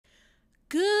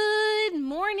Good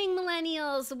morning,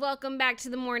 millennials. Welcome back to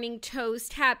the Morning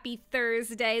Toast. Happy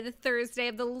Thursday, the Thursday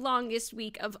of the longest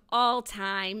week of all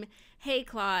time. Hey,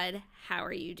 Claude, how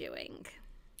are you doing?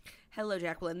 Hello,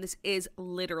 Jacqueline. This is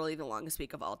literally the longest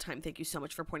week of all time. Thank you so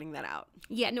much for pointing that out.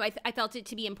 Yeah, no, I felt it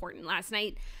to be important. Last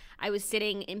night, I was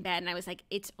sitting in bed and I was like,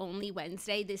 it's only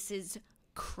Wednesday. This is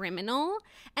criminal.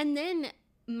 And then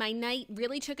my night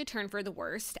really took a turn for the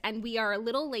worst, and we are a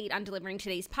little late on delivering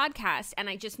today's podcast, and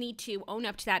I just need to own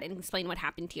up to that and explain what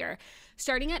happened here.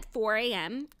 Starting at 4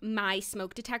 a.m., my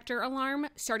smoke detector alarm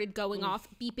started going off,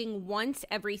 beeping once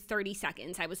every 30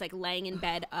 seconds. I was like laying in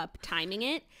bed up, timing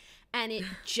it, and it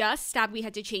just stopped. We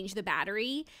had to change the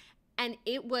battery, and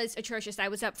it was atrocious. I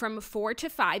was up from 4 to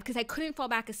 5 because I couldn't fall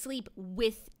back asleep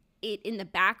with it in the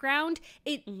background.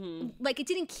 It it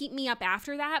didn't keep me up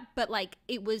after that, but like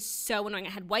it was so annoying.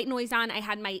 I had white noise on. I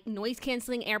had my noise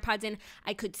canceling AirPods in.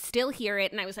 I could still hear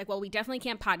it, and I was like, well, we definitely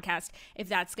can't podcast if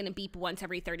that's going to beep once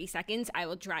every 30 seconds. I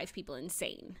will drive people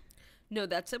insane. No,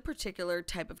 that's a particular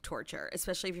type of torture,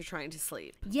 especially if you're trying to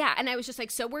sleep. Yeah, and I was just like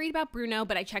so worried about Bruno,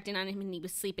 but I checked in on him and he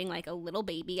was sleeping like a little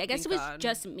baby. I guess Thank it was God.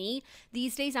 just me.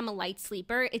 These days I'm a light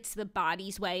sleeper. It's the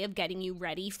body's way of getting you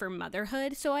ready for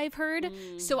motherhood, so I've heard.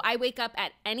 So I wake up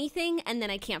at anything and then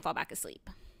I can't fall back asleep.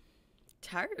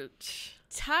 Tarch.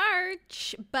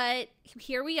 But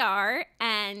here we are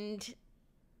and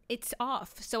it's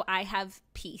off. So I have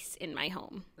peace in my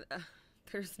home.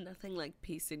 There's nothing like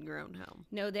peace in your own home.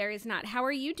 No, there is not. How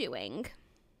are you doing?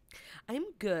 I'm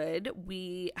good.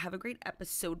 We have a great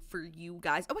episode for you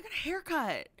guys. Oh, I got a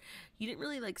haircut. You didn't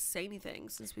really say anything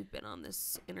since we've been on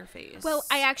this interface. Well,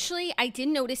 I did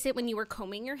notice it when you were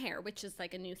combing your hair, which is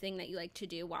like a new thing that you like to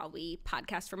do while we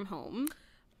podcast from home.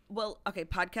 Well, okay,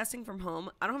 podcasting from home.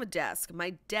 I don't have a desk.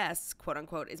 My desk, quote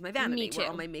unquote, is my vanity. Me too. Where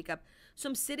all my makeup. So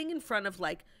I'm sitting in front of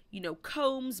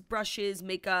combs, brushes,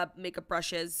 makeup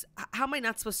brushes. How am I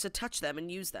not supposed to touch them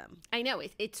and use them? I know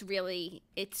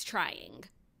it's trying,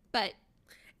 but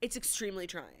it's extremely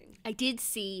trying. I did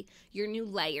see your new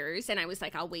layers and I was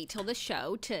like, I'll wait till the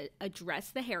show to address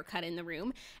the haircut in the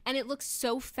room. And it looks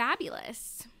so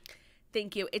fabulous.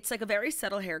 Thank you. It's like a very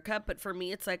subtle haircut, but for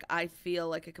me, it's like I feel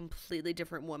like a completely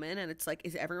different woman. And it's like,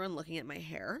 is everyone looking at my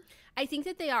hair? I think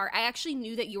that they are. I actually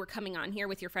knew that you were coming on here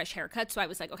with your fresh haircut. So I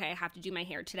was like, okay, I have to do my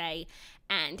hair today.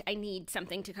 And I need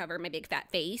something to cover my big fat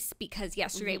face because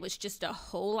yesterday was just a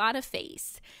whole lot of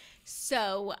face.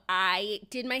 So I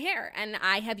did my hair and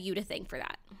I have you to thank for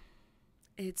that.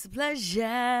 It's a pleasure.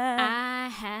 I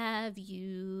have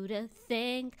you to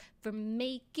thank for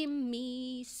making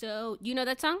me so... You know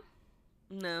that song?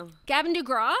 No. Gavin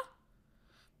DeGraw?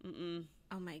 Mm-mm.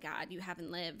 Oh my God, you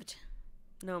haven't lived.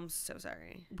 No, I'm so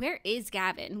sorry. Where is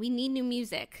Gavin? We need new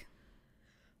music.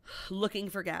 Looking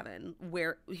for Gavin,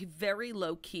 where he very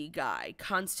low-key guy,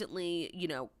 constantly,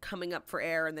 coming up for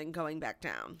air and then going back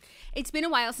down. It's been a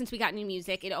while since we got new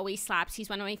music. It always slaps. He's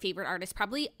one of my favorite artists,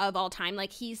 probably of all time.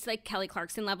 Like, he's like Kelly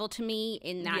Clarkson level to me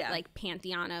in that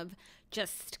pantheon of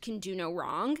just can do no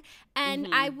wrong. And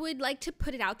I would like to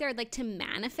put it out there. I'd like to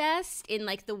manifest in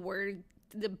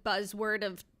the buzzword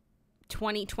of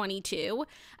 2022.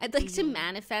 I'd like to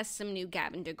manifest some new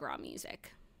Gavin DeGraw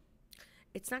music.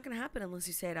 It's not going to happen unless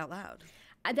you say it out loud.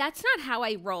 That's not how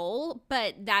I roll,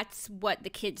 but that's what the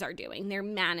kids are doing. They're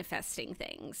manifesting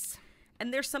things.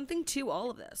 And there's something to all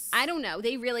of this. I don't know.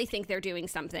 They really think they're doing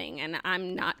something, and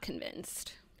I'm not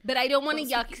convinced. But I don't want to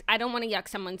yuck. I don't want to yuck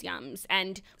someone's yums.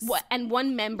 And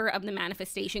one member of the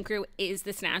manifestation crew is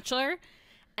the Snatchler,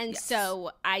 and so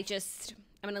I'm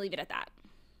going to leave it at that.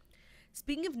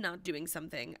 Speaking of not doing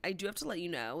something, I do have to let you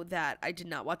know that I did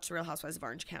not watch The Real Housewives of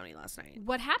Orange County last night.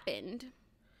 What happened?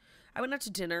 I went out to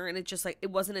dinner, and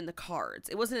it wasn't in the cards.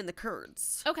 It wasn't in the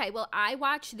curds. Okay, well, I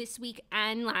watched this week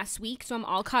and last week, so I'm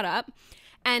all caught up,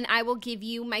 and I will give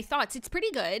you my thoughts. It's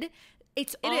pretty good.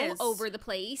 It is over the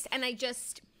place, and I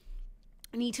just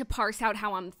need to parse out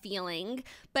how I'm feeling,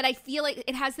 but I feel like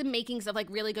it has the makings of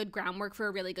really good groundwork for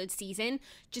a really good season.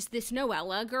 Just this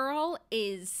Noella girl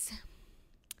is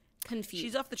confused.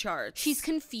 She's off the charts. She's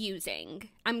confusing.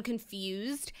 I'm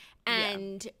confused,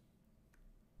 and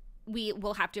we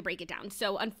will have to break it down.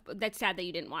 So that's sad that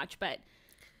you didn't watch, but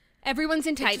everyone's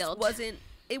entitled.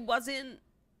 It wasn't.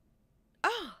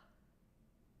 Oh.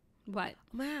 What?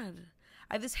 Man.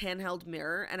 I have this handheld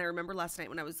mirror, and I remember last night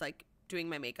when I was doing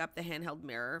my makeup, the handheld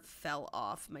mirror fell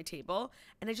off my table,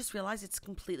 and I just realized it's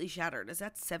completely shattered. Is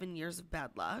that 7 years of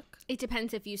bad luck? It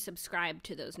depends if you subscribe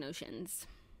to those notions.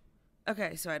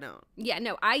 Okay, so I don't. Yeah,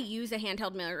 no, I use a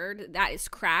handheld mirror that is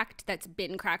cracked, that's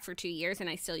been cracked for 2 years, and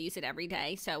I still use it every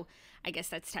day. So I guess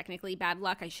that's technically bad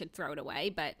luck. I should throw it away,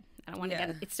 but I don't want to get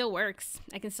it. It still works.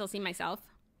 I can still see myself.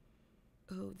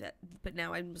 Oh, but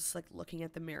now I'm just like looking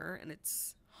at the mirror and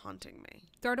it's haunting me.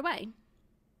 Throw it away.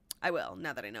 I will,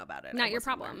 now that I know about it. Not your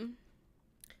problem.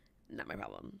 Not my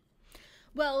problem.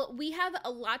 Well, we have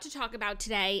a lot to talk about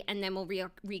today, and then we'll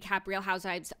recap Real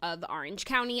Housewives of Orange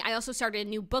County. I also started a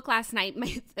new book last night.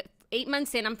 8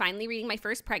 months in, I'm finally reading my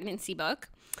first pregnancy book.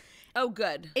 Oh,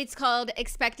 good. It's called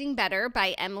Expecting Better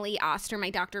by Emily Oster. My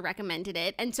doctor recommended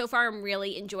it. And so far, I'm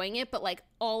really enjoying it. But, like,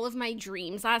 all of my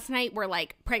dreams last night were,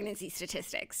 like, pregnancy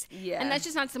statistics. Yeah. And that's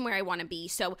just not somewhere I want to be.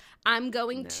 So I'm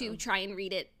going to try and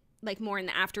read it, like, more in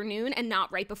the afternoon and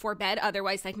not right before bed.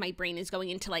 Otherwise, like, my brain is going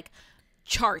into, like,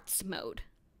 charts mode.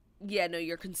 Yeah, no,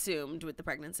 you're consumed with the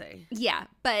pregnancy. Yeah.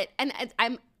 But, and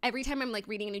I'm every time I'm, like,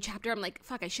 reading a new chapter, I'm like,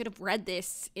 fuck, I should have read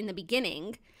this in the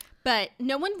beginning. But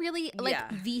no one really,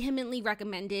 like, vehemently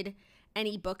recommended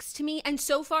any books to me. And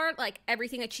so far, like,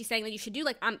 everything that she's saying that you should do,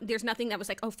 like, there's nothing that was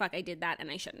like, oh, fuck, I did that and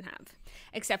I shouldn't have.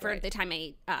 Except for the time I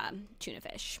ate tuna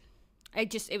fish.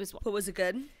 It was... But was it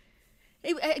good?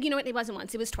 You know what? It wasn't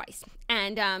once. It was twice.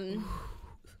 And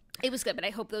it was good, but I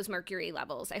hope those mercury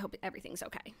levels, I hope everything's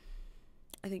okay.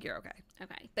 I think you're okay.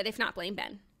 Okay. But if not, blame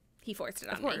Ben. He forced it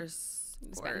on me. Of course. It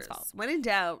was Ben's fault. When in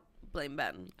doubt, blame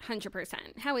Ben.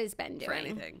 100%. How is Ben doing? For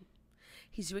anything.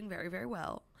 He's doing very, very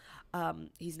well.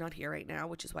 He's not here right now,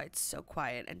 which is why it's so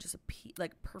quiet and just a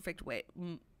perfect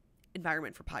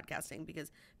environment for podcasting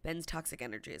because Ben's toxic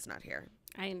energy is not here.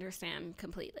 I understand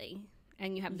completely.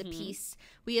 And you have the peace.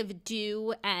 We have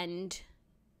Dew and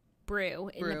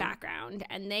Brew in the background,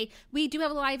 and we do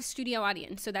have a live studio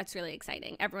audience, so that's really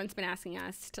exciting. Everyone's been asking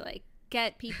us to like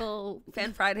get people.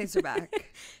 Fan Fridays are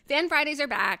back. Fan Fridays are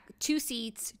back. 2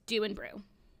 seats, Dew and Brew.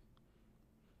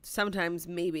 Sometimes,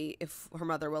 maybe, if her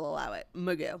mother will allow it.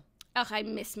 Magoo. Oh, I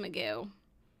miss Magoo.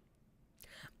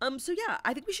 So yeah,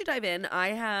 I think we should dive in. I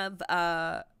have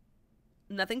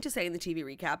nothing to say in the TV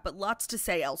recap, but lots to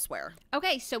say elsewhere.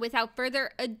 Okay, so without further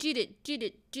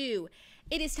ado,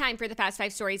 it is time for the Fast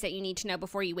 5 stories that you need to know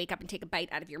before you wake up and take a bite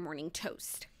out of your morning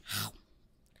toast.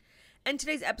 And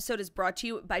today's episode is brought to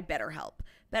you by BetterHelp.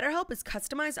 BetterHelp is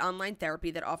customized online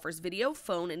therapy that offers video,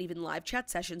 phone, and even live chat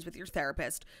sessions with your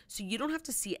therapist, so you don't have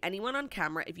to see anyone on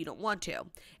camera if you don't want to.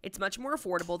 It's much more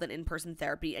affordable than in-person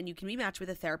therapy, and you can be matched with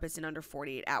a therapist in under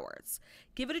 48 hours.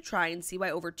 Give it a try and see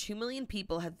why over 2 million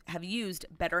people have used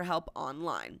BetterHelp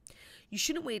online. You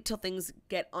shouldn't wait till things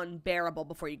get unbearable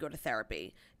before you go to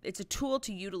therapy. It's a tool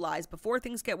to utilize before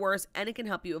things get worse, and it can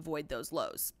help you avoid those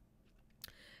lows.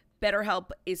 BetterHelp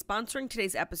is sponsoring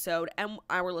today's episode, and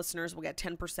our listeners will get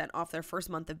 10% off their first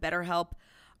month of BetterHelp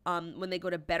when they go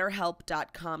to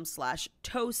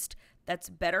betterhelp.com/toast. That's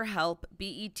BetterHelp,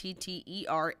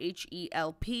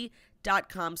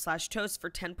 BetterHelp.com/toast for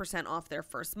 10% off their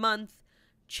first month.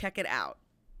 Check it out.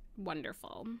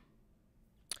 Wonderful.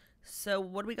 So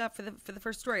what do we got for the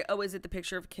first story? Oh, is it the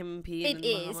picture of Kim and Pete? It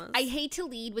is. Bahamas? I hate to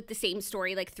lead with the same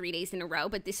story like 3 days in a row,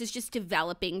 but this is just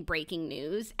developing breaking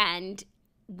news, and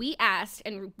we asked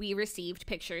and we received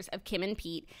pictures of Kim and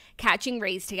Pete catching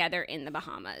rays together in the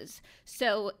Bahamas.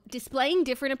 So, displaying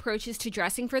different approaches to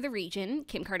dressing for the region,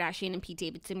 Kim Kardashian and Pete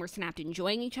Davidson were snapped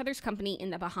enjoying each other's company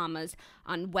in the Bahamas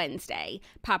on Wednesday.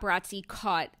 Paparazzi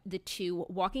caught the two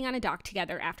walking on a dock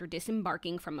together after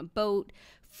disembarking from a boat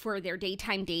for their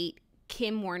daytime date.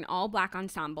 Kim wore an all-black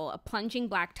ensemble, a plunging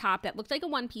black top that looked like a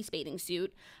one-piece bathing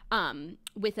suit,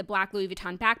 with a black Louis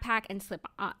Vuitton backpack and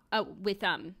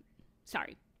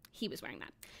he was wearing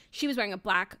that. She was wearing a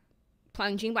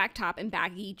plunging black top and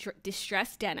baggy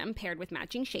distressed denim paired with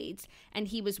matching shades, and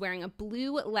he was wearing a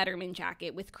blue Letterman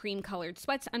jacket with cream-colored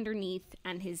sweats underneath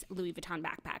and his Louis Vuitton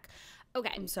backpack.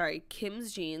 Okay. I'm sorry.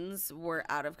 Kim's jeans were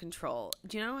out of control.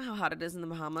 Do you know how hot it is in the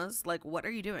Bahamas? Like, what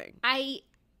are you doing?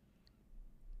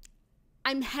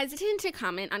 I'm hesitant to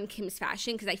comment on Kim's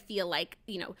fashion because I feel like,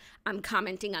 I'm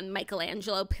commenting on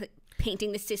Michelangelo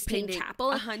painting the Sistine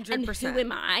Chapel. 100%. And who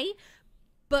am I?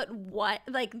 But what?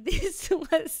 Like, this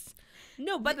was...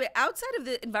 No, by the way, outside of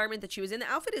the environment that she was in, the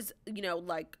outfit is,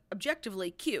 like,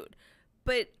 objectively cute.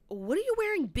 But what are you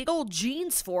wearing big old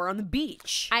jeans for on the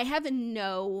beach? I have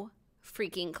no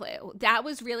freaking clue. That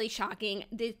was really shocking.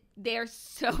 They're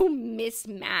so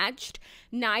mismatched.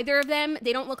 Neither of them,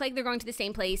 they don't look like they're going to the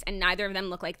same place, and neither of them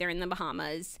look like they're in the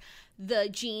Bahamas. The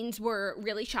jeans were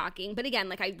really shocking. But again,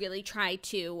 like, I really try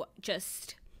to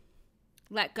just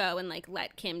let go and like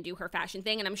let Kim do her fashion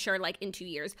thing, and I'm sure like in 2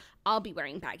 years I'll be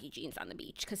wearing baggy jeans on the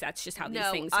beach because that's just how these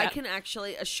things go. I can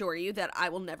actually assure you that I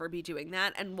will never be doing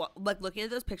that, and like looking at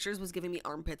those pictures was giving me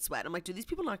armpit sweat. I'm like, do these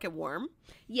people not get warm?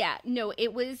 Yeah, no,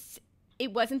 it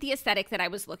wasn't the aesthetic that I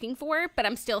was looking for, but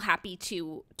I'm still happy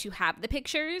to have the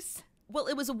pictures. Well,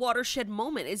 it was a watershed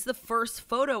moment. It's the first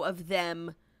photo of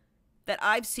them that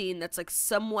I've seen that's like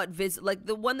somewhat like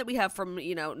the one that we have from,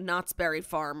 you know, Knott's Berry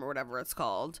Farm or whatever it's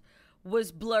called,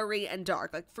 was blurry and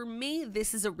dark. Like for me,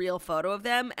 this is a real photo of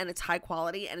them, and it's high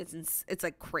quality, and it's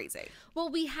like crazy. Well,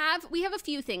 we have a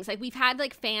few things. Like we've had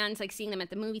like fans like seeing them at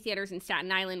the movie theaters in Staten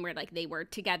Island where like they were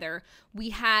together.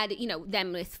 We had, you know,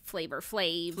 them with Flavor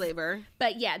Flav.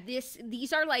 But yeah,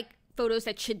 these are like photos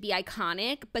that should be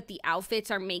iconic, but the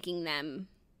outfits are making them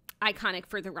iconic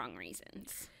for the wrong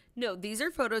reasons. No, these are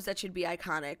photos that should be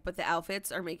iconic, but the outfits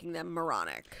are making them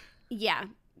moronic. Yeah.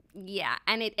 Yeah,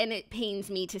 and it pains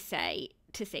me to say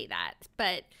that,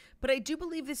 but I do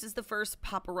believe this is the first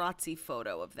paparazzi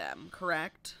photo of them,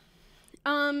 correct?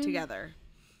 Together.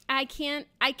 I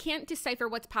can't decipher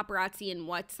what's paparazzi and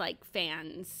what's like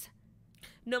fans.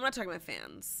 No, I'm not talking about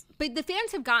fans. But the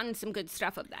fans have gotten some good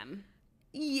stuff of them.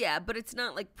 Yeah, but it's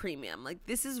not like premium. Like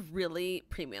this is really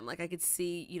premium. Like I could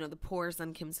see, you know, the pores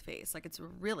on Kim's face. Like it's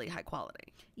really high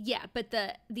quality. Yeah, but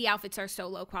the outfits are so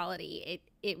low quality.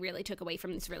 It really took away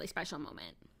from this really special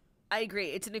moment. I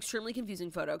agree. It's an extremely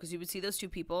confusing photo because you would see those two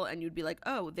people and you'd be like,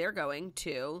 oh, they're going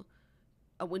to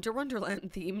a Winter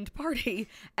Wonderland themed party,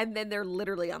 and then they're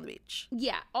literally on the beach.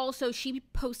 Yeah. Also, she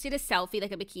posted a selfie,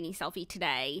 like a bikini selfie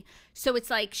today. So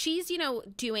it's like she's, you know,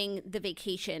 doing the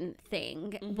vacation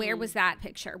thing. Mm-hmm. Where was that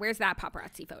picture? Where's that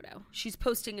paparazzi photo? She's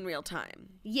posting in real time.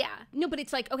 Yeah. No, but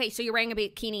it's like, okay, so you're wearing a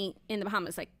bikini in the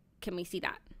Bahamas. Like, can we see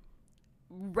that?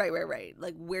 Right.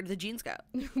 Like, where did the jeans go?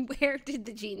 Where did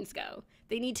the jeans go?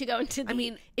 They need to go into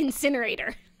the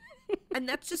incinerator. And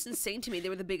that's just insane to me. They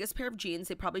were the biggest pair of jeans.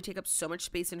 They probably take up so much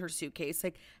space in her suitcase.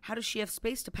 Like, how does she have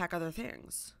space to pack other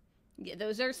things? Yeah,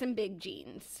 those are some big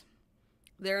jeans.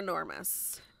 They're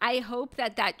enormous. I hope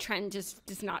that trend just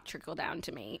does not trickle down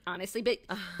to me, honestly. But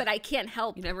I can't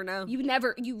help. You never know.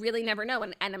 You really never know.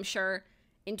 And I'm sure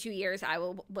in 2 years I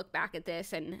will look back at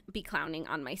this and be clowning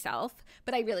on myself.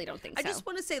 But I really don't think so. I just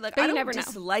want to say, like, but I don't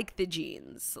dislike the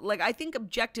jeans. Like, I think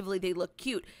objectively they look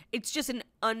cute. It's just an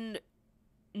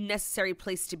unnecessary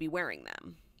place to be wearing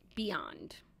them.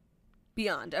 Beyond.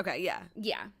 Okay, yeah.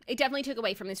 Yeah. It definitely took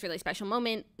away from this really special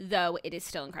moment, though it is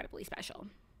still incredibly special.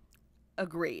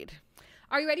 Agreed.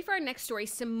 Are you ready for our next story?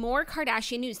 Some more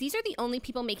Kardashian news. These are the only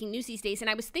people making news these days, and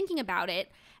I was thinking about it,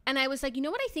 and I was like, you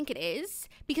know what I think it is?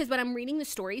 Because when I'm reading the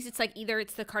stories, it's like either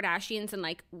it's the Kardashians and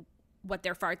like what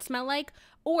their farts smell like,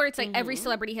 or it's like every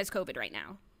celebrity has COVID right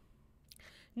now.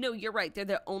 No, you're right. They're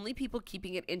the only people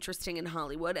keeping it interesting in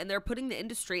Hollywood, and they're putting the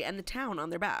industry and the town on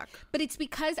their back. But it's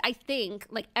because I think,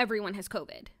 like, everyone has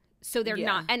COVID. So they're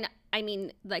not, and I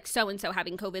mean, like, so-and-so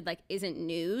having COVID, like, isn't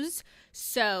news.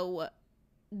 So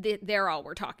they're all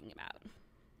we're talking about.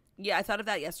 Yeah, I thought of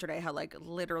that yesterday, how, like,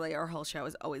 literally our whole show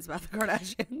is always about the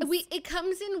Kardashians. It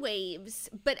comes in waves,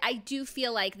 but I do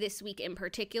feel like this week in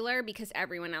particular, because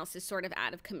everyone else is sort of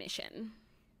out of commission.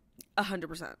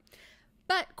 100%.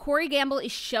 But Corey Gamble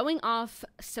is showing off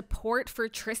support for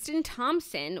Tristan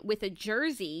Thompson with a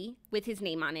jersey with his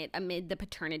name on it amid the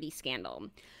paternity scandal.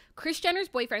 Kris Jenner's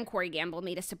boyfriend Corey Gamble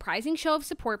made a surprising show of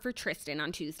support for Tristan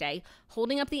on Tuesday,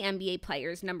 holding up the NBA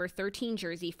player's number 13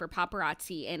 jersey for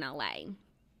paparazzi in LA.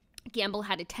 Gamble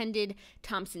had attended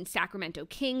Thompson's Sacramento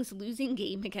Kings losing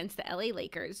game against the LA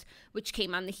Lakers, which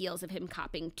came on the heels of him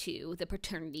copping to the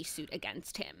paternity suit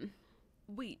against him.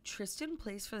 Wait, Tristan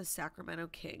plays for the Sacramento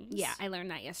Kings? Yeah, I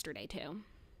learned that yesterday, too.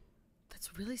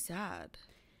 That's really sad.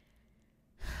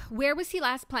 Where was he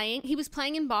last playing? He was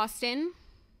playing in Boston.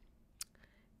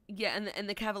 Yeah, and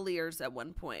the Cavaliers at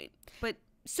one point. But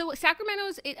so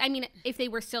Sacramento's, I mean, if they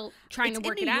were still trying to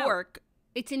work it out. It's in New York.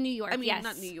 It's in New York, I mean, yes.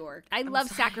 not New York. I love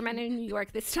Sacramento, New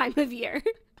York this time of year.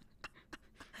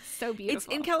 So beautiful. It's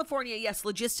in California, yes,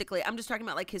 logistically. I'm just talking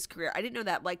about, like, his career. I didn't know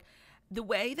that, like, the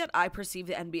way that I perceive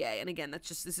the NBA, and again,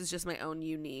 this is just my own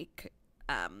unique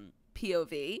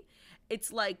POV.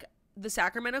 It's like the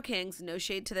Sacramento Kings, no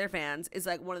shade to their fans, is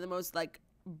like one of the most like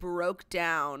broke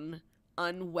down,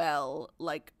 unwell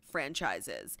like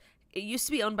franchises. It used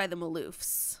to be owned by the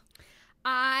Maloofs.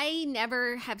 I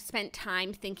never have spent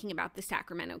time thinking about the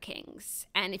Sacramento Kings.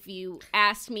 And if you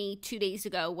asked me 2 days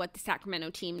ago what the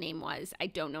Sacramento team name was, I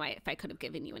don't know if I could have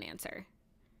given you an answer.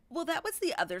 Well, that was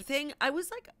the other thing. I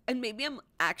was like, and maybe I'm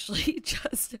actually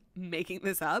just making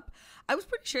this up. I was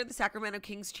pretty sure the Sacramento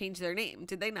Kings changed their name.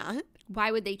 Did they not?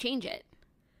 Why would they change it?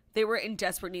 They were in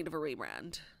desperate need of a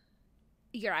rebrand.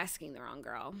 You're asking the wrong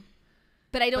girl.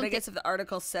 But I guess if the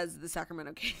article says the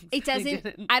Sacramento Kings, it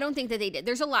doesn't. I don't think that they did.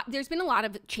 There's been a lot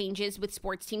of changes with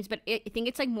sports teams, but I think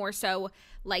it's like more so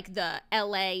like the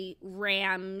LA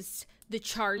Rams, the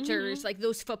Chargers, like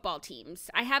those football teams.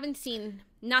 I haven't seen,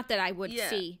 not that I would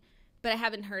see, but I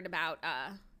haven't heard about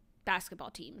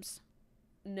basketball teams.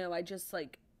 No, I just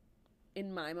like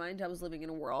in my mind, I was living in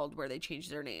a world where they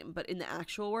changed their name. But in the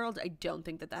actual world, I don't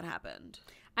think that happened.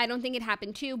 I don't think it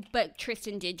happened too, but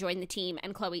Tristan did join the team,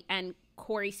 and Chloe and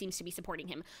Corey seems to be supporting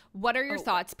him. What are your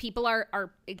thoughts? People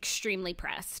are extremely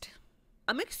pressed.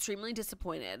 I'm extremely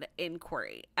disappointed in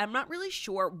Corey. I'm not really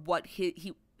sure what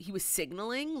he was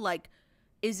signaling. Like,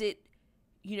 is it,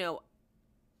 you know,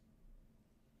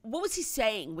 what was he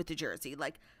saying with the jersey?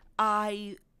 Like,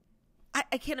 I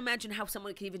can't imagine how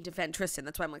someone can even defend Tristan.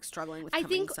 That's why I'm like struggling with. I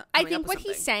think what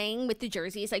he's saying with the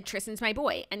jersey is like, Tristan's my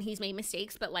boy, and he's made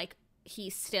mistakes, but like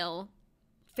he's still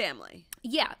family.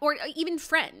 Yeah, or even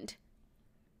friend.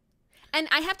 And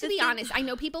I have to be honest, I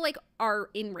know people like are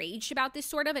enraged about this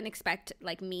sort of and expect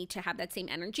like me to have that same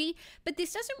energy, but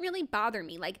this doesn't really bother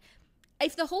me. Like,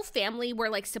 if the whole family were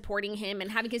like supporting him and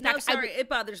having his back, it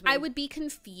bothers me. I would be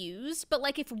confused. But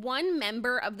like, if one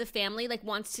member of the family like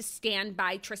wants to stand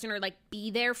by Tristan or like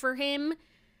be there for him,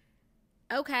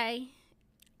 okay,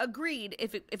 agreed.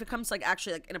 If it comes like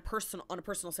actually like on a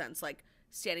personal sense, like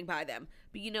standing by them.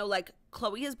 But you know, like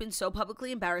Chloe has been so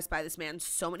publicly embarrassed by this man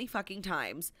so many fucking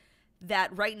times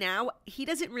that right now he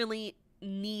doesn't really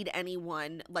need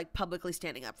anyone like publicly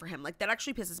standing up for him. Like, that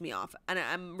actually pisses me off, and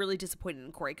I'm really disappointed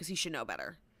in Corey because he should know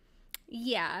better.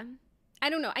 Yeah, I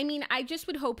don't know. I mean, I just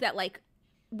would hope that like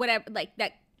whatever, like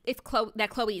that if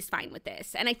Chloe is fine with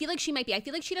this, and I feel like she might be. I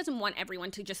feel like she doesn't want everyone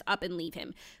to just up and leave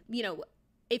him. You know,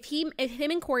 if him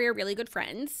and Corey are really good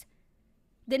friends,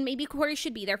 then maybe Corey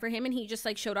should be there for him, and he just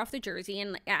like showed off the jersey,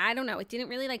 and I don't know. It didn't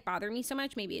really like bother me so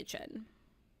much. Maybe it should.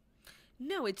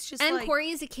 No, it's just and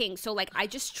Corey is a king, so like I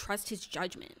just trust his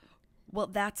judgment. Well,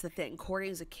 that's the thing. Corey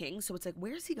is a king, so it's like,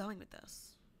 where's he going with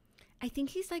this? I think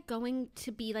he's like going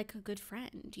to be like a good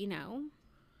friend, you know?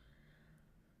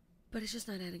 But it's just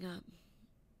not adding up.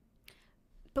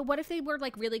 But what if they were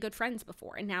like really good friends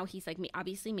before, and now he's like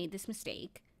obviously made this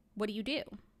mistake? What do you do?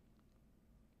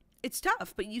 It's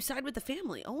tough, but you side with the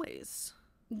family always.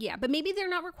 Yeah, but maybe they're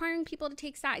not requiring people to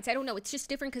take sides. I don't know. It's just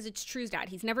different because it's True's dad.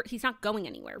 He's not going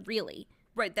anywhere, really.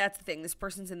 Right, that's the thing. This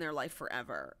person's in their life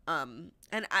forever. And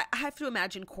I have to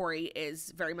imagine Corey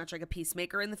is very much like a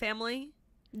peacemaker in the family.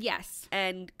 Yes.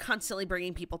 And constantly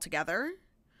bringing people together.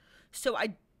 So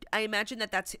I imagine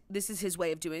that this is his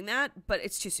way of doing that, but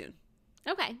it's too soon.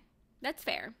 Okay, that's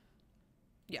fair.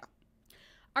 Yeah.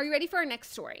 Are you ready for our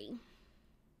next story?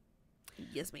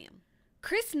 Yes, ma'am.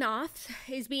 Chris Noth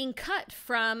is being cut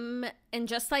from And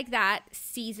Just Like That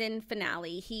season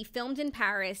finale. He filmed in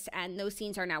Paris, and those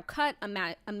scenes are now cut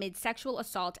amid sexual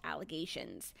assault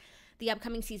allegations. The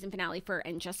upcoming season finale for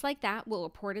And Just Like That will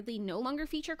reportedly no longer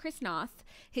feature Chris Noth.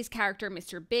 His character,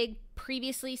 Mr. Big,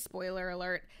 previously, spoiler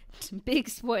alert, big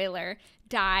spoiler,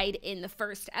 died in the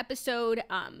first episode,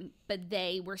 but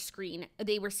they were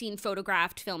seen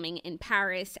photographed filming in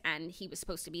Paris, and he was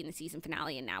supposed to be in the season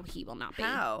finale, and now he will not be.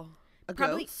 How? A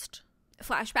Probably ghost?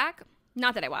 Flashback?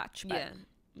 Not that I watch, but yeah,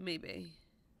 maybe.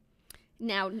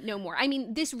 Now, no more. I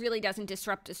mean, this really doesn't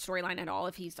disrupt the storyline at all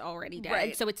if he's already dead.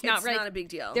 Right. So it's not a big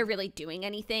deal. They're really doing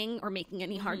anything or making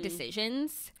any hard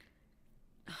decisions.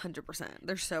 100%.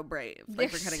 They're so brave.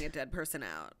 Like, for cutting a dead person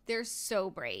out. They're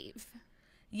so brave.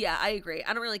 Yeah, I agree.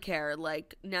 I don't really care.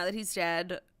 Like, now that he's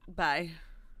dead, bye.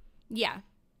 Yeah.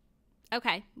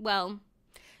 Okay. Well,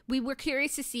 we were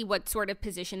curious to see what sort of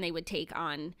position they would take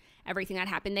on everything that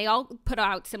happened. They all put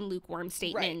out some lukewarm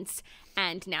statements, right,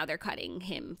 and now they're cutting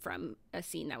him from a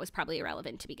scene that was probably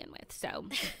irrelevant to begin with. So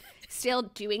still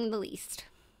doing the least.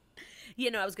 You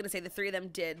know, I was going to say the three of them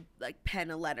did like pen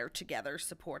a letter together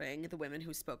supporting the women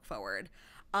who spoke forward.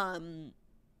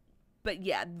 But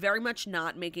yeah, very much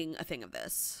not making a thing of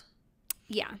this.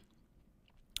 Yeah.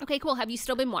 Okay, cool. Have you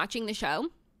still been watching the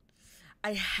show?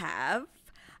 I have.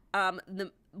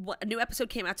 A new episode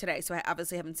came out today, so I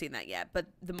obviously haven't seen that yet. But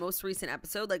the most recent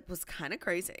episode, like, was kind of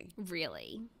crazy.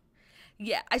 Really?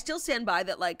 Yeah, I still stand by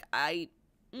that. Like, I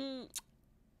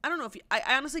don't know if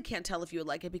I honestly can't tell if you would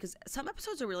like it, because some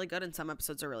episodes are really good and some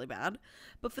episodes are really bad.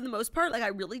 But for the most part, like, I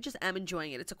really just am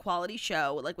enjoying it. It's a quality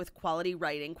show, like, with quality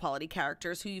writing, quality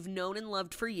characters who you've known and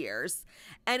loved for years.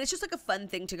 And it's just like a fun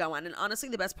thing to go on. And honestly,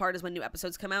 the best part is when new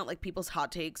episodes come out, like, people's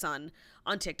hot takes on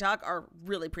TikTok are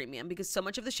really premium, because so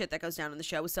much of the shit that goes down in the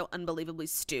show is so unbelievably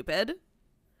stupid.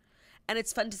 And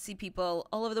it's fun to see people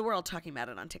all over the world talking about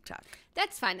it on TikTok.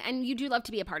 That's fun. And you do love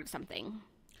to be a part of something.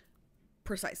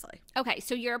 Precisely. Okay,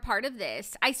 so you're a part of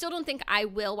this. I still don't think I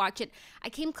will watch it. I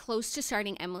came close to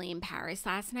starting Emily in Paris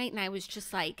last night, and I was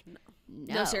just like,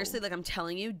 no, seriously, like, I'm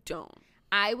telling you, don't.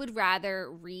 I would rather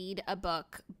read a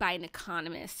book by an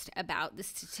economist about the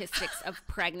statistics of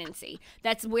pregnancy.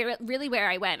 That's really where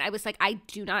I went. I was like, I'm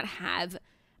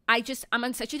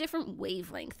on such a different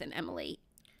wavelength than Emily.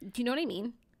 Do you know what I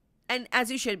mean? And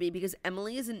as you should be, because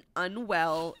Emily is an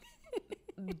unwell,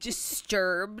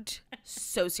 disturbed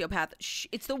sociopath.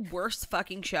 It's the worst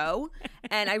fucking show.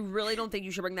 And I really don't think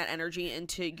you should bring that energy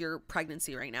into your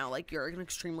pregnancy right now. Like, you're at an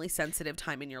extremely sensitive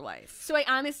time in your life. So I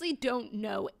honestly don't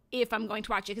know if I'm going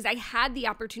to watch it because I had the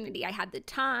opportunity. I had the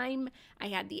time. I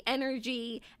had the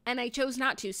energy. And I chose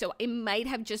not to. So it might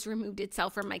have just removed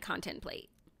itself from my content plate.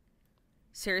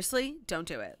 Seriously, don't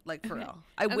do it. Like, for real.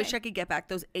 I wish I could get back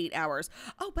those 8 hours.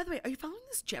 Oh, by the way, are you following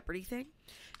this Jeopardy thing?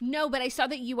 No, but I saw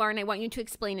that you are, and I want you to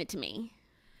explain it to me.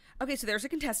 Okay, so there's a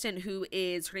contestant her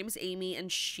name is Amy,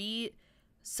 and she,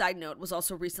 side note, was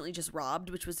also recently just robbed,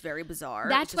 which was very bizarre.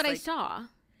 That's what I saw.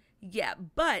 Yeah,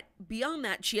 but beyond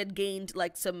that, she had gained,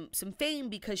 like, some fame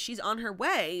because she's on her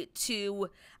way to,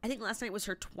 I think last night was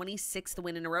her 26th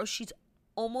win in a row. She's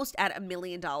almost at $1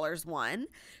 million won.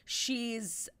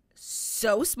 She's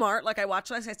so smart. Like, I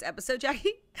watched last night's episode,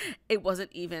 Jackie. It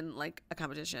wasn't even like a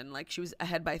competition. Like, she was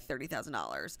ahead by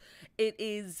 $30,000.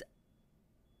 It's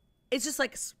just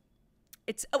like,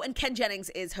 and Ken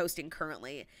Jennings is hosting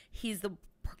currently. He's the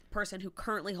person who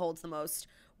currently holds the most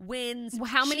wins. Well,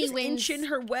 how many wins? She's inching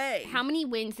her way. How many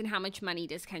wins and how much money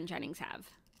does Ken Jennings have?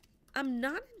 I'm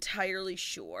not entirely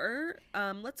sure.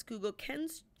 Let's Google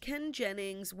Ken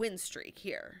Jennings win streak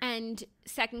here. And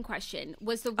second question,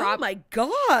 was the Oh my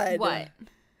God. What?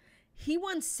 He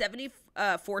won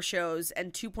 74 shows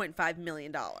and $2.5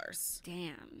 million.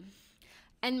 Damn.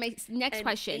 And my next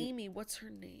question. Amy, what's her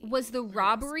name? Was the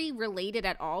robbery related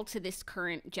at all to this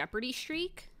current Jeopardy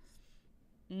streak?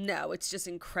 No, it's just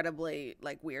incredibly,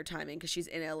 like, weird timing because she's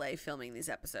in LA filming these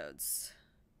episodes.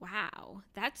 Wow.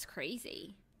 That's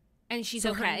crazy. And she's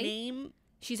so okay? Her name...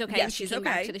 She's okay? Yes, she she's came okay.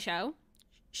 back to the show?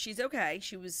 She's okay.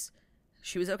 She was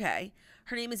okay.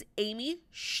 Her name is Amy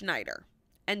Schneider.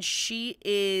 And she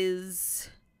is,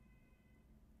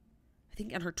 I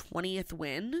think, on her 20th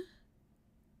win.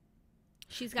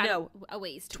 She's got a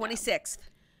ways to 26th. Go.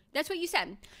 That's what you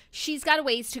said. She's got a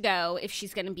ways to go if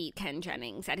she's going to beat Ken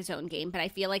Jennings at his own game. But I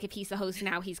feel like if he's the host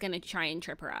now, he's going to try and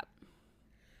trip her up.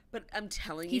 But I'm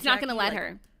telling you, he's not going to let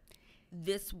her.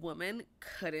 This woman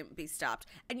couldn't be stopped.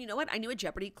 And you know what? I knew a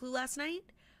Jeopardy clue last night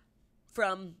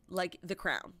from, like, The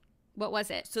Crown. What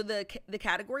was it? So the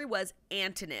category was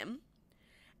antonym.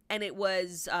 And it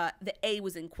was, the A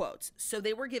was in quotes. So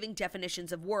they were giving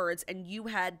definitions of words, and you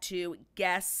had to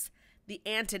guess the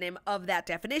antonym of that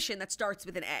definition that starts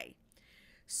with an A.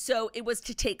 So it was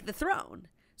to take the throne.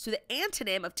 So the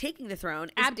antonym of taking the throne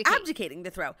is abdicating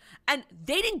the throne. And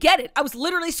they didn't get it. I was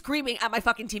literally screaming at my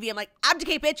fucking TV. I'm like,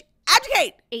 abdicate, bitch,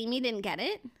 abdicate. Amy didn't get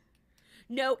it?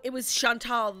 No, it was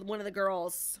Chantal, one of the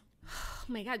girls. Oh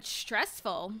my God,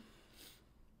 stressful.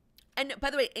 And by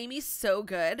the way, Amy's so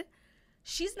good.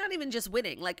 She's not even just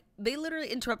winning. Like, they literally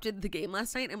interrupted the game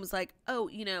last night and was like, oh,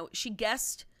 you know, she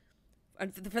guessed,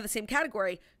 for the same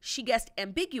category, she guessed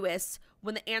ambiguous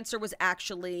when the answer was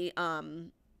actually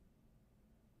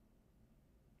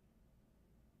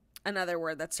another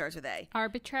word that starts with A.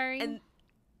 Arbitrary? And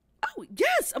oh,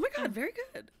 yes. Oh my God, very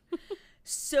good.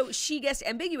 So she guessed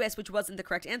ambiguous, which wasn't the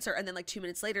correct answer. And then, like, 2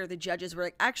 minutes later, the judges were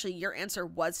like, actually, your answer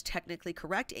was technically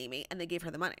correct, Amy. And they gave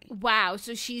her the money. Wow.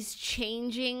 So she's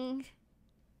changing.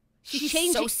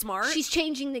 She's so smart. She's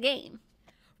changing the game.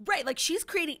 Right. Like, she's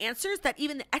creating answers that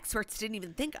even the experts didn't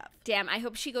even think of. Damn. I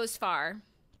hope she goes far.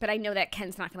 But I know that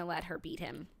Ken's not going to let her beat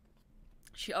him.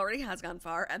 She already has gone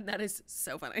far. And that is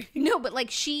so funny. No, but, like,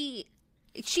 she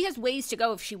has ways to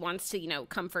go if she wants to, you know,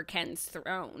 come for Ken's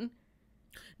throne.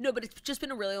 No, but it's just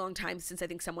been a really long time since I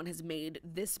think someone has made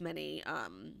this many,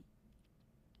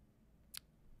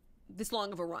 this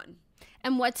long of a run.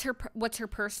 And what's her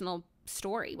personal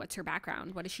story? What's her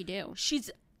background? What does she do? She's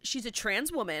a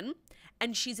trans woman,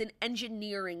 and she's an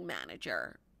engineering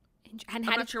manager. And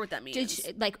I'm not sure what that means.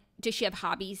 Does she have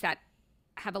hobbies that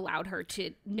have allowed her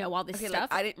to know all this stuff?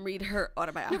 Like, I didn't read her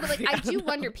autobiography. No, but, like, I do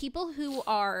wonder, people who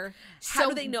are how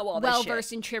do they know all this well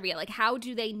versed in trivia, like, how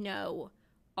do they know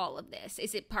all of this?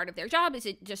 Is it part of their job? Is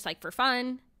it just, like, for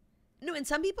fun? No, and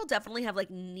some people definitely have,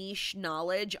 like, niche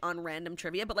knowledge on random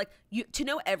trivia, but, like, to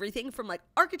know everything from, like,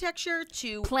 architecture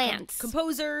to plants,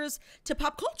 composers to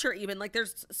pop culture even, like,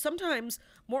 there's sometimes,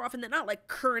 more often than not, like,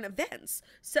 current events.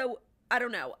 So I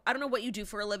don't know what you do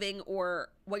for a living or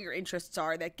what your interests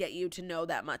are that get you to know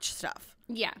that much stuff.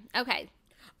 Yeah. Okay.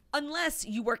 Unless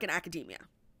you work in academia.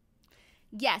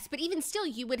 Yes, but even still,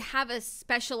 you would have a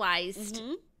specialized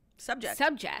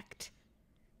subject.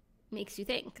 Makes you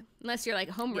think. Unless you're like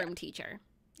a homeroom teacher,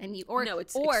 and you or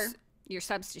your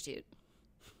substitute.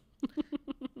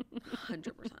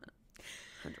 100%.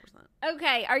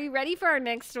 Okay, are you ready for our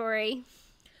next story?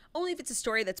 Only if it's a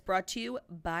story that's brought to you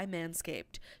by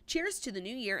Manscaped. Cheers to the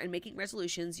new year and making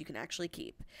resolutions you can actually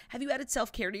keep. Have you added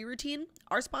self-care to your routine?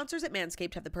 Our sponsors at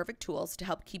Manscaped have the perfect tools to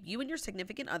help keep you and your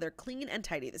significant other clean and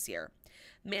tidy this year.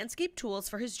 Manscaped tools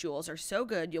for his jewels are so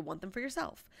good you'll want them for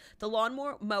yourself. The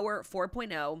Lawnmower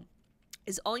 4.0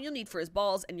 is all you'll need for his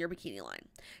balls and your bikini line.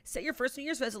 Set your first New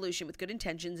Year's resolution with good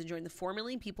intentions and join the 4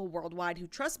 million people worldwide who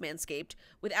trust Manscaped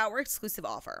with our exclusive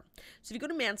offer. So if you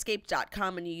go to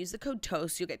manscaped.com and you use the code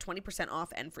TOAST, you'll get 20%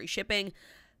 off and free shipping.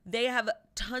 They have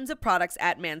tons of products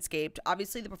at Manscaped.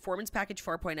 Obviously, the Performance Package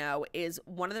 4.0 is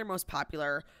one of their most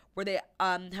popular, where they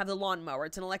have the lawnmower.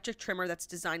 It's an electric trimmer that's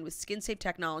designed with skin-safe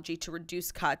technology to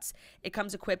reduce cuts. It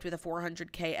comes equipped with a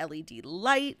 400K LED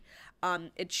light.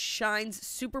 It shines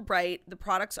super bright. The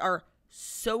products are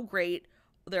so great.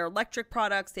 They're electric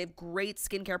products. They have great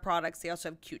skincare products. They also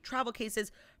have cute travel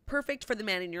cases, perfect for the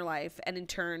man in your life, and in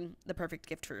turn, the perfect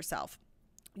gift for yourself.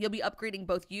 You'll be upgrading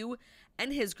both you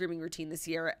and his grooming routine this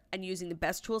year and using the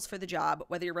best tools for the job.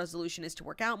 Whether your resolution is to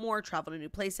work out more, travel to new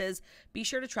places, be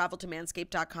sure to travel to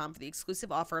manscaped.com for the exclusive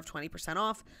offer of 20%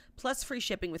 off plus free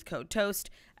shipping with code TOAST.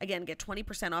 Again, get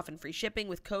 20% off and free shipping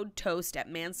with code TOAST at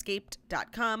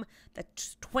manscaped.com.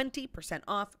 That's 20%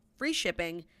 off free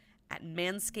shipping at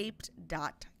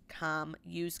manscaped.com.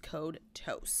 Use code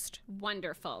TOAST.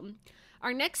 Wonderful.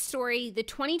 Our next story, the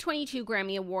 2022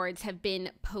 Grammy Awards have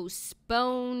been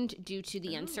postponed due to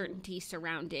the uncertainty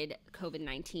surrounding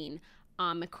COVID-19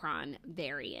 Omicron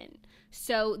variant.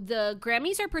 So the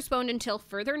Grammys are postponed until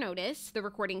further notice. The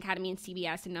Recording Academy and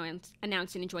CBS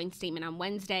announced in a joint statement on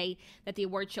Wednesday that the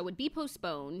award show would be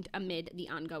postponed amid the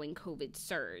ongoing COVID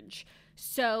surge.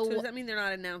 So does that mean they're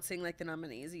not announcing like the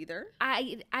nominees either?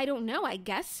 I don't know. I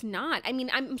guess not. I mean,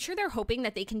 I'm sure they're hoping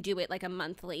that they can do it like a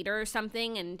month later or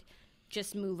something and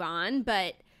just move on,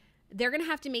 but they're going to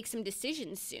have to make some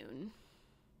decisions soon.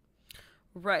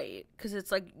 Right, because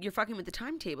it's like you're fucking with the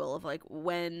timetable of like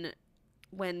when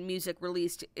music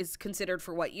released is considered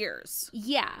for what years.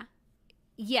 Yeah.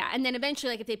 Yeah, and then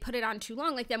eventually, like, if they put it on too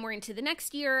long, like, then we're into the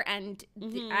next year, and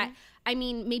I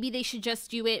mean, maybe they should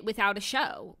just do it without a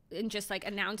show and just, like,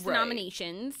 announce the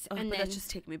nominations. Oh, and but then that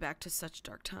just take me back to such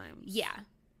dark times. Yeah.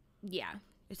 Yeah.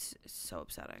 It's so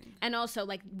upsetting. And also,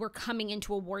 like, we're coming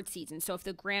into award season, so if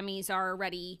the Grammys are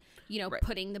already, you know,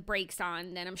 putting the brakes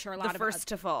on, then I'm sure a lot of... The first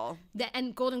to fall.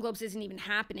 And Golden Globes isn't even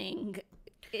happening.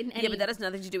 Yeah, but that has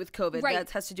nothing to do with COVID. Right.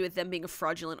 That has to do with them being a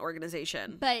fraudulent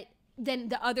organization. But then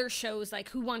the other shows, like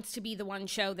Who Wants to Be the One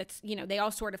show that's, you know, they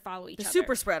all sort of follow each other. The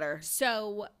super spreader.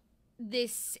 So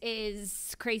this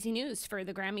is crazy news for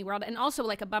the Grammy world, and also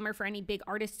like a bummer for any big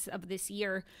artists of this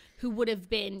year who would have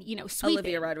been, you know, sweeping.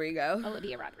 Olivia Rodrigo.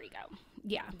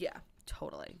 Yeah. Yeah,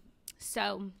 totally.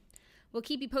 So we'll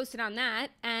keep you posted on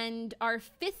that. And our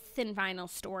fifth and final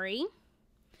story,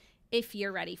 if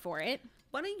you're ready for it.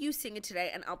 Why don't you sing it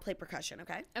today and I'll play percussion,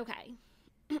 okay? Okay.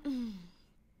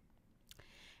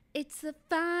 It's the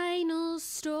final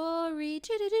story.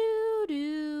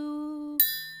 Do-do-do-do.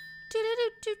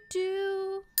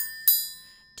 Do-do-do-do-do.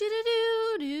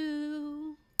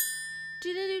 Do-do-do-do.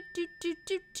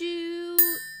 Do-do-do-do-do-do.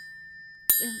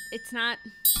 It's not...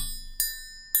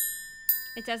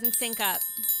 It doesn't sync up.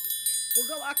 We'll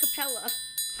go a cappella.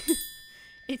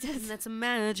 It does. And that's a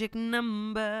magic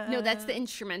number. No, that's the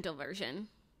instrumental version.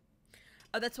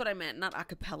 Oh, that's what I meant. Not a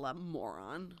cappella,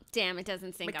 moron. Damn, it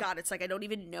doesn't sync up. up. My God, it's like I don't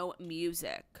even know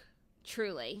music.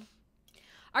 Truly.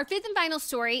 Our fifth and final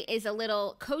story is a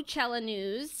little Coachella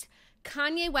news.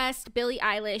 Kanye West, Billie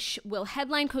Eilish will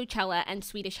headline Coachella, and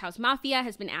Swedish House Mafia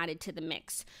has been added to the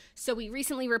mix. So we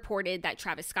recently reported that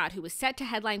Travis Scott, who was set to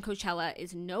headline Coachella,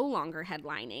 is no longer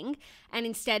headlining, and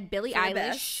instead Billie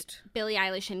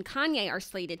Eilish and Kanye are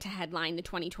slated to headline the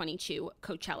 2022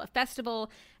 Coachella Festival.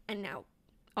 And now,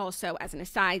 also as an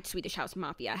aside, Swedish House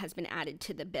Mafia has been added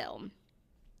to the bill.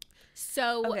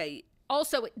 So, okay.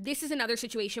 Also, this is another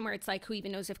situation where it's like, who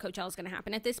even knows if Coachella is going to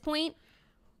happen at this point?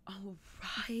 Oh,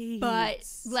 right. But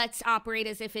let's operate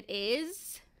as if it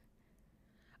is.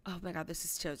 Oh my God, this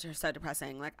is so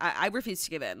depressing. Like, I refuse to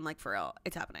give in. Like, for real,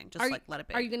 it's happening. Just let it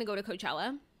be. Are you going to go to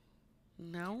Coachella?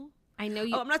 No. I know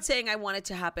you. Oh, I'm not saying I want it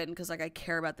to happen because, like, I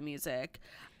care about the music.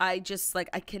 I just, like,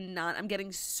 I cannot. I'm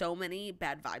getting so many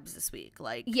bad vibes this week.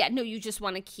 Like, yeah, no, you just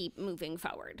want to keep moving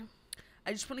forward.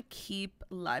 I just want to keep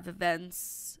live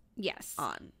events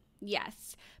on.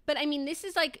 Yes. But I mean, this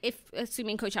is like,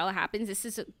 assuming Coachella happens, this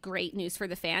is great news for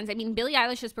the fans. I mean, Billie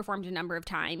Eilish has performed a number of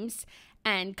times,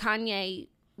 and Kanye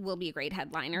will be a great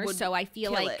headliner. So I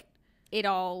feel like it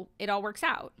all works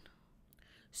out.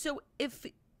 So if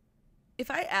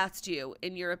I asked you,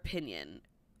 in your opinion,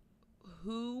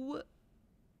 who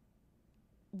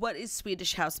what is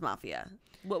Swedish House Mafia?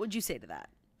 What would you say to that?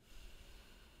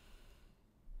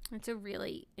 That's a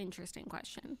really interesting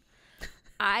question.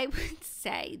 I would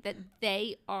say that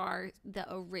they are the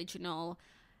original,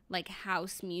 like,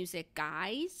 house music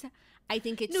guys. I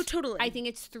think it's... No, totally. I think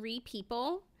it's 3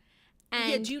 people. And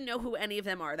yeah, do you know who any of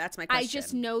them are? That's my question. I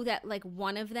just know that, like,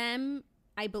 one of them,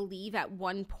 I believe at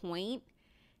one point,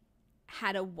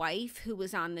 had a wife who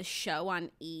was on the show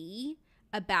on E!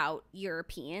 About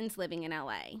Europeans living in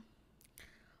LA.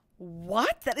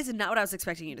 What? That is not what I was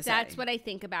expecting you to say. That's what I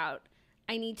think about.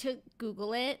 I need to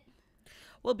Google it.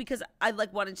 Well, because I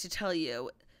wanted to tell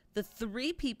you, the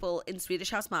 3 people in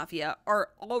Swedish House Mafia are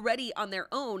already on their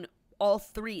own, all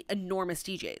 3 enormous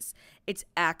DJs. It's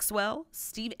Axwell,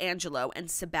 Steve Angelo,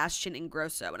 and Sebastian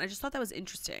Ingrosso. And I just thought that was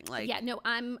interesting. Like, yeah, no,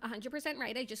 I'm 100%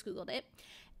 right. I just Googled it.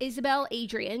 Isabel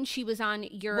Adrian, she was on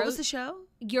Euros. What was the show?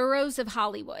 Euros of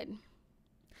Hollywood.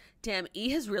 Damn, E!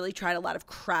 has really tried a lot of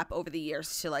crap over the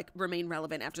years to, like, remain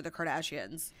relevant after the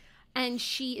Kardashians. And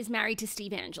she is married to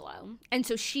Steve Angelo. And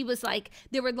so she was like,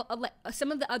 there were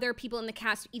some of the other people in the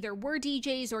cast either were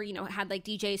DJs or, you know, had like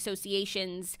DJ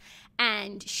associations.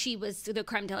 And she was the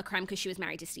creme de la creme because she was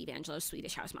married to Steve Angelo's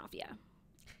Swedish House Mafia.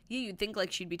 Yeah, you'd think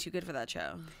like she'd be too good for that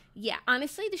show. Yeah,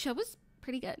 honestly, the show was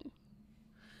pretty good.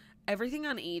 Everything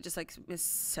on E! just like is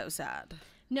so sad.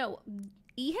 No,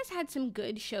 E! has had some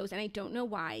good shows, and I don't know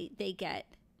why they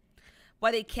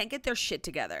can't get their shit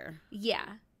together. Yeah.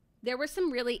 There were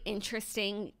some really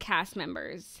interesting cast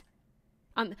members.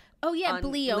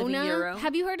 Bliona.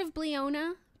 Have you heard of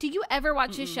Bliona? Did you ever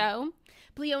watch the show?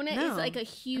 Bliona is like a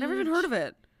huge... I never even heard of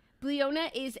it.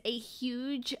 Bliona is a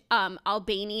huge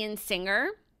Albanian singer.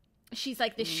 She's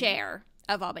like the Cher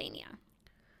of Albania.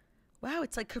 Wow,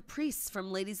 it's like Caprice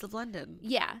from Ladies of London.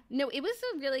 Yeah. No, it was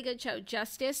a really good show.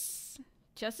 Justice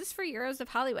for Euros of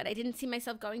Hollywood. I didn't see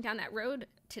myself going down that road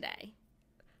today.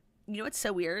 You know what's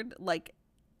so weird? Like,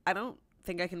 I don't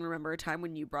think I can remember a time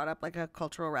when you brought up like a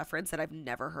cultural reference that I've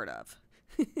never heard of.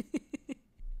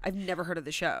 I've never heard of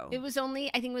the show. It was only,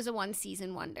 I think it was a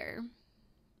 1-season wonder.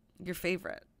 Your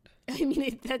favorite? I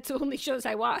mean, that's the only shows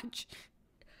I watch.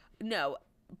 No,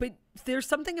 but there's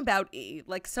something about E!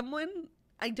 Like someone,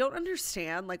 I don't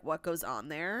understand like what goes on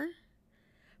there,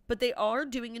 but they are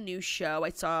doing a new show. I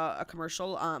saw a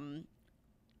commercial,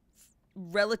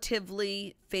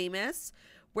 relatively famous,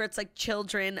 where it's like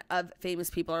children of famous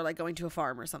people are like going to a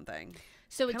farm or something.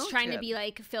 So it's trying to be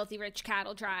like Filthy Rich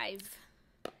Cattle Drive.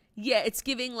 Yeah, it's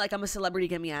giving like I'm a celebrity,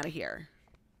 get me out of here.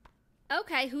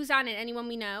 Okay, who's on it? Anyone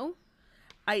we know?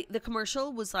 The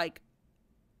commercial was like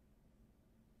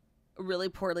really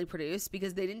poorly produced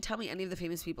because they didn't tell me any of the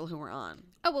famous people who were on.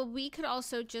 Oh, well, we could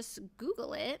also just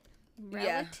Google it.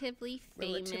 Relatively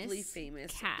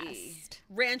famous cast. E!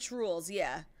 Ranch Rules,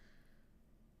 yeah.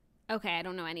 Okay, I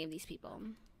don't know any of these people.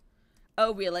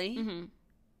 Oh, really? Mm-hmm.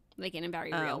 Like in a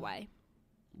very real way.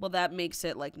 Well, that makes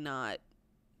it like not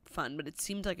fun, but it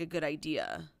seemed like a good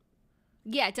idea.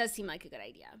 Yeah, it does seem like a good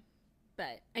idea.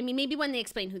 But, I mean, maybe when they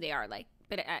explain who they are, like,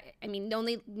 but I mean, the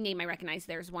only name I recognize,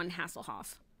 there's one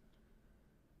Hasselhoff.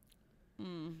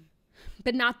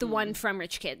 But not the one from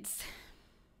Rich Kids.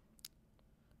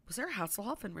 Was there a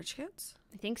Hasselhoff in Rich Kids?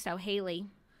 I think so. Haley.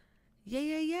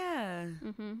 Yeah.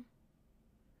 Mm-hmm.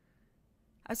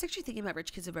 I was actually thinking about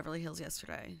Rich Kids of Beverly Hills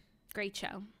yesterday. Great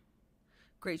show.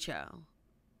 Great show.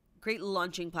 Great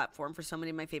launching platform for so many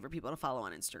of my favorite people to follow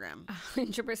on Instagram.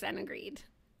 100% agreed.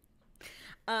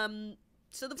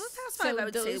 So the Fast Five, I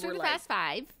would say, those were the Fast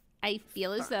Five. I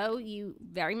feel as though you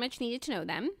very much needed to know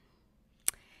them.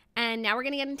 And now we're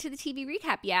going to get into the TV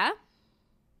recap, yeah?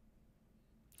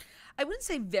 I wouldn't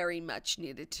say very much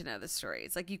needed to know the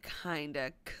stories. Like, you kind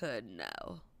of could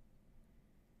know.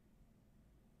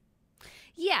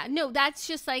 Yeah, no, that's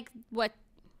just like what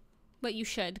you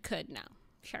could know.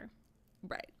 Sure.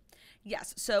 Right.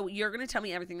 Yes. So you're going to tell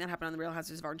me everything that happened on The Real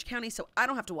Housewives of Orange County, so I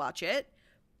don't have to watch it.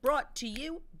 Brought to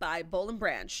you by Boll &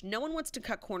 Branch. No one wants to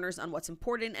cut corners on what's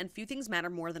important, and few things matter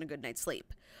more than a good night's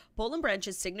sleep. Boll &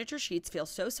 Branch's signature sheets feel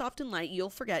so soft and light,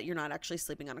 you'll forget you're not actually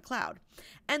sleeping on a cloud.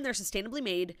 And they're sustainably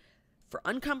made for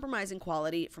uncompromising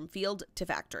quality from field to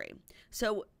factory.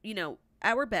 So, you know,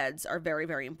 our beds are very,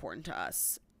 very important to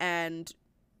us, and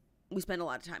we spend a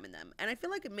lot of time in them. And I feel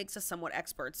like it makes us somewhat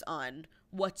experts on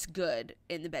what's good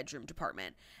in the bedroom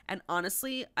department. And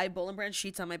honestly, I have Boll & Branch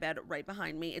sheets on my bed right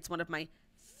behind me. It's one of my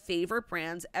favorite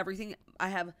brands. Everything I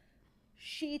have: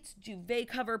 sheets, duvet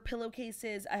cover,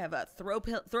 pillowcases. I have throw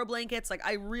blankets. Like,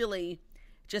 I really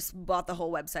just bought the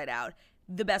whole website out.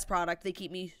 The best product. They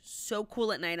keep me so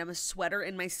cool at night. I'm a sweater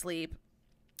in my sleep,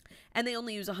 and they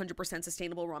only use 100%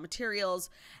 sustainable raw materials.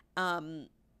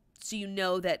 so you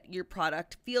know that your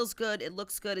product feels good, it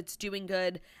looks good, it's doing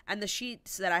good. And the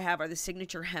sheets that I have are the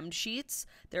signature hemmed sheets.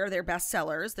 They're their best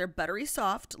sellers. They're buttery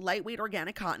soft, lightweight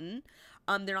organic cotton.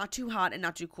 They're not too hot and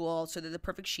not too cool, so they're the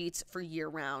perfect sheets for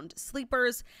year-round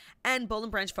sleepers. And Boll &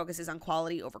 Branch focuses on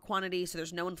quality over quantity, so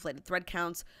there's no inflated thread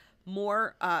counts.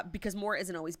 Because more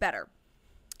isn't always better.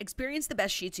 Experience the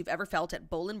best sheets you've ever felt at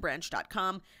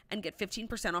bollandbranch.com and get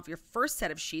 15% off your first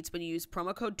set of sheets when you use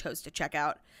promo code TOAST at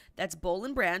checkout. That's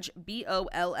Boll & Branch,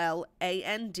 BOLLAND,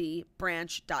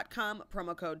 branch.com,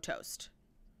 promo code TOAST.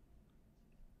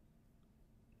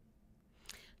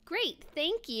 Great,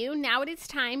 thank you. Now it is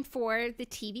time for the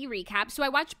TV recap. So I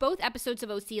watched both episodes of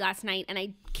OC last night, and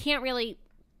I can't really,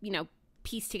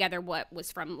 piece together what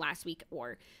was from last week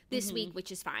or this week,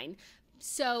 which is fine.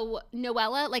 So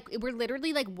Noella, we're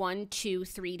literally 1, 2,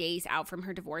 3 days out from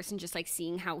her divorce and just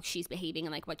seeing how she's behaving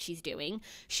and what she's doing.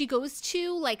 She goes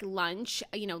to lunch,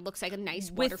 looks like a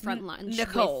nice waterfront lunch.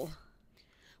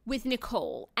 With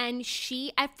Nicole. And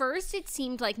she, at first it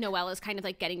seemed like Noella's kind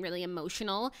of getting really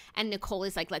emotional, and Nicole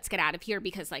is let's get out of here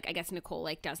because I guess Nicole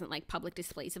doesn't like public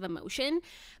displays of emotion.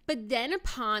 But then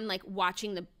upon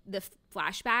watching the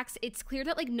flashbacks, it's clear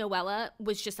that Noella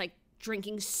was just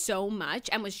drinking so much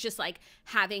and was just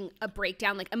having a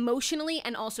breakdown emotionally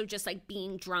and also just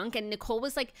being drunk. And Nicole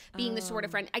was being the sort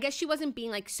of friend, I guess she wasn't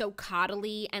being so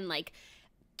coddly and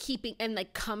keeping and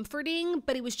comforting,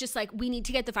 but it was just we need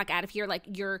to get the fuck out of here.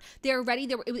 They're ready.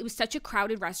 It was such a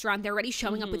crowded restaurant. They're already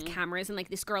showing up with cameras, and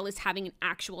this girl is having an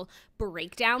actual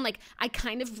breakdown. I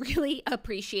kind of really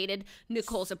appreciated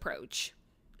Nicole's approach.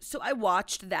 So I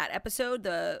watched that episode,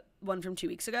 the one from 2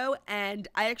 weeks ago, and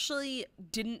I actually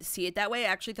didn't see it that way. I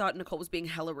actually thought Nicole was being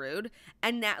hella rude.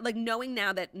 And now, knowing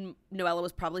now that Noella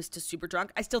was probably still super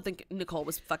drunk, I still think Nicole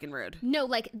was fucking rude.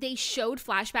 No, they showed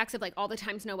flashbacks of all the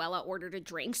times Noella ordered a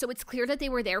drink. So it's clear that they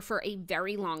were there for a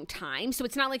very long time. So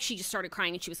it's not she just started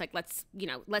crying and she was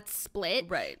let's split.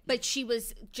 Right. But she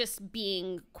was just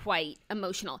being quite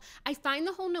emotional. I find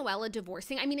the whole Noella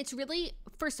divorcing, it's really,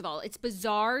 first of all, it's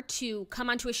bizarre to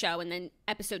come onto a show and then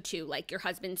episode 2, your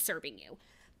husband's serving you.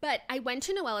 But I went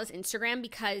to Noella's Instagram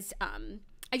because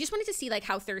I just wanted to see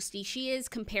how thirsty she is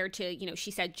compared to,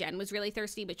 she said Jen was really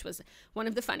thirsty, which was one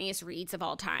of the funniest reads of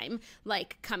all time,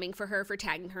 coming for her for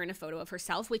tagging her in a photo of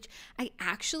herself, which I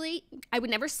would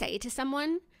never say it to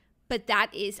someone, but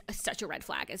that is such a red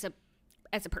flag as a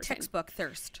person. Textbook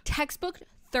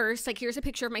thirst. Here's a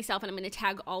picture of myself, and I'm going to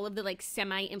tag all of the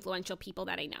semi-influential people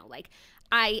that I know.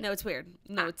 No, it's weird.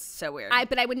 No, it's so weird.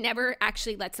 But I would never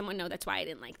actually let someone know that's why I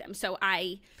didn't like them.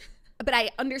 But I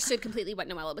understood completely what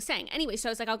Noella was saying. Anyway, so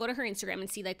I was I'll go to her Instagram and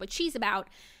see what she's about.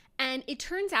 And it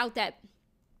turns out that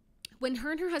when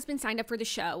her and her husband signed up for the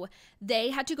show,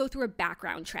 they had to go through a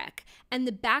background check. And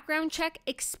the background check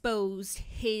exposed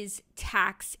his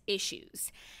tax issues.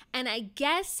 And I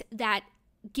guess that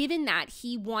given that,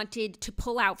 he wanted to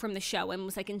pull out from the show and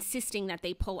was insisting that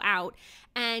they pull out.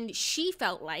 And she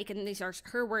felt and these are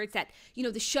her words, that,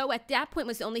 the show at that point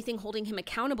was the only thing holding him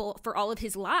accountable for all of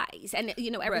his lies. And,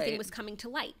 everything was coming to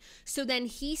light. So then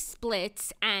he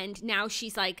splits, and now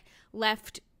she's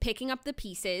left picking up the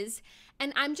pieces.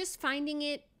 And I'm just finding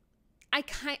it, I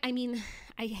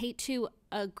hate to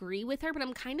agree with her, but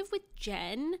I'm kind of with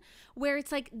Jen, where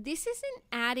it's this isn't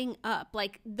adding up.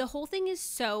 The whole thing is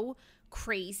so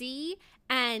crazy,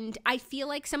 and I feel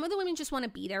some of the women just want to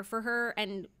be there for her,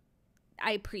 and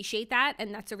I appreciate that,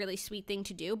 and that's a really sweet thing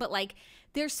to do. But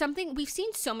there's something, we've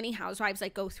seen so many housewives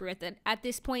go through it at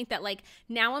this point that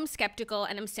now I'm skeptical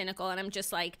and I'm cynical, and I'm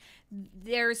just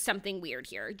there's something weird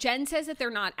here. Jen says that they're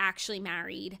not actually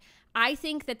married. I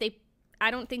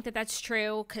don't think that that's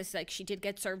true, because she did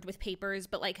get served with papers,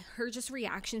 but her just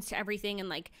reactions to everything,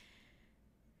 and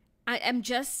I'm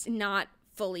just not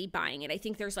fully buying it. I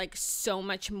think there's so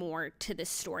much more to this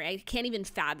story. I can't even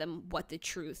fathom what the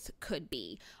truth could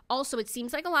be. Also, it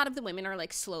seems a lot of the women are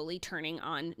slowly turning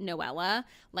on Noella.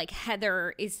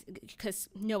 Heather is, because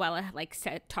Noella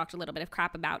talked a little bit of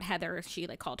crap about Heather. She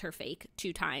called her fake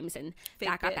 2 times, and fake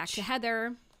that got bitch. Back to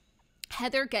Heather.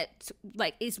 Heather gets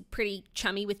is pretty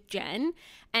chummy with Jen,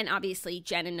 and obviously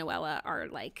Jen and Noella are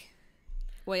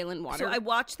oil and water. So I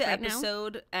watched the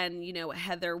episode now. And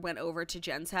Heather went over to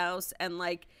Jen's house, and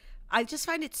I just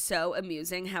find it so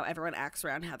amusing how everyone acts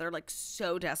around Heather,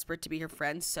 so desperate to be her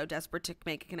friend, so desperate to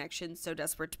make a connection, so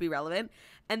desperate to be relevant.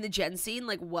 And the Jen scene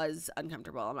was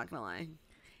uncomfortable, I'm not gonna lie.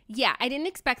 Yeah, I didn't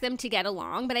expect them to get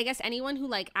along, but I guess anyone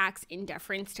who acts in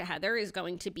deference to Heather is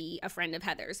going to be a friend of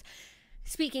Heather's.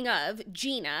 Speaking of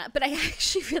Gina, but I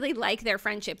actually really like their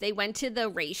friendship. They went to the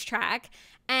racetrack,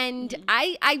 and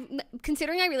I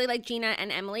considering I really like Gina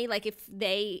and Emily, I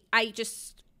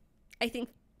think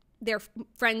they're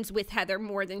friends with Heather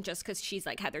more than just because she's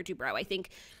like Heather Dubrow. I think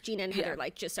Gina and Heather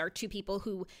like just are two people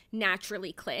who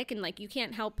naturally click, and like you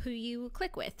can't help who you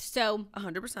click with. So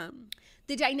 100%.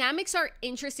 The dynamics are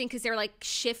interesting because they're like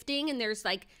shifting, and there's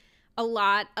like a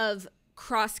lot of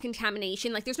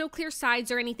cross-contamination. Like there's no clear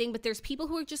sides or anything, but there's people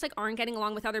who are just like aren't getting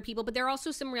along with other people, but there are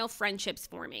also some real friendships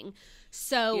forming.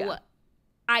 So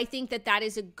I think that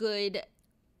is a good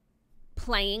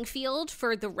playing field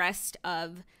for the rest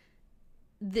of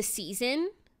the season,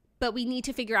 but we need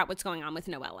to figure out what's going on with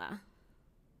Noella.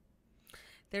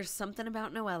 There's something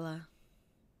about Noella.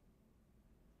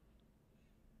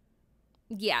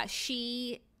 Yeah,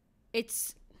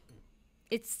 it's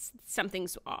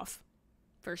something's off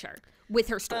for sure with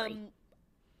her story.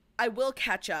 I will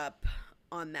catch up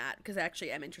on that because I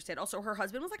actually am interested. Also, her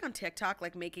husband was like on TikTok,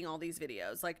 like making all these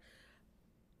videos, like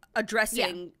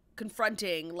addressing,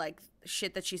 confronting like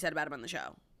shit that she said about him on the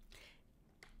show.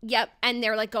 Yep, and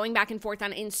they're like going back and forth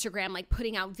on Instagram, like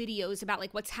putting out videos about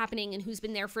like what's happening and who's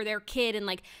been there for their kid, and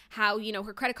like how, you know,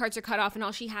 her credit cards are cut off and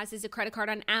all she has is a credit card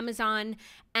on Amazon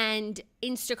and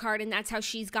Instacart, and that's how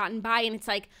she's gotten by. And it's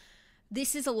like,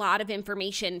 this is a lot of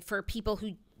information for people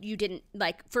who you didn't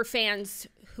like, for fans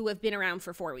who have been around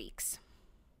for 4 weeks.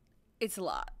 It's a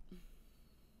lot.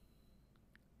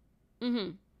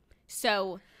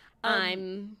 So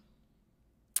I'm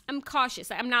cautious.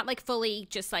 I'm not like fully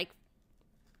just like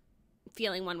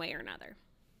feeling one way or another.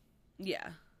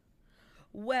 Yeah.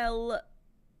 Well,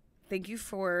 thank you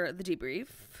for the debrief.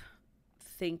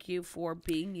 Thank you for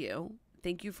being you.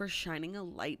 Thank you for shining a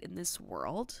light in this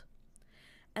world.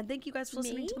 And thank you guys for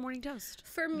listening to The Morning Toast.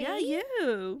 For me? Yeah,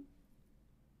 you.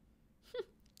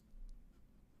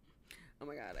 Oh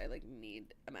my God, I like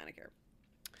need a manicure.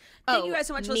 Thank you guys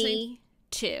so much for listening. Me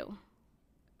too.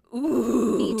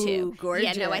 Ooh, me too.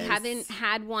 Gorgeous. Yeah, no, I haven't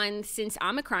had one since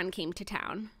Omicron came to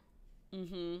town.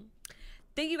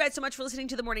 Thank you guys so much for listening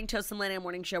to The Morning Toast and Lana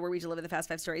Morning Show, where we deliver the fast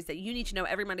 5 stories that you need to know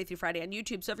every Monday through Friday on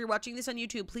YouTube. So if you're watching this on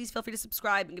YouTube, please feel free to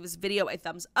subscribe and give this video a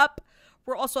thumbs up.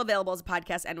 We're also available as a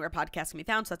podcast anywhere podcasts can be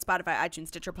found. So that's Spotify, iTunes,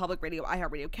 Stitcher, Public Radio,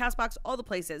 iHeartRadio, CastBox, all the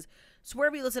places. So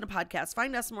wherever you listen to podcasts,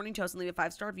 find us, Morning Toast, and leave a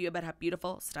 5-star review about how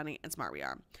beautiful, stunning, and smart we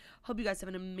are. Hope you guys have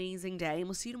an amazing day, and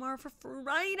we'll see you tomorrow for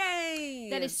Friday.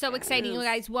 That is so exciting, you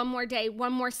guys. One more day,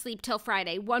 one more sleep till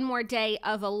Friday, one more day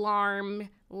of alarm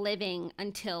living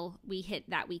until we hit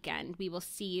that weekend. We will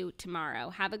see you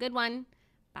tomorrow. Have a good one.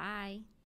 Bye.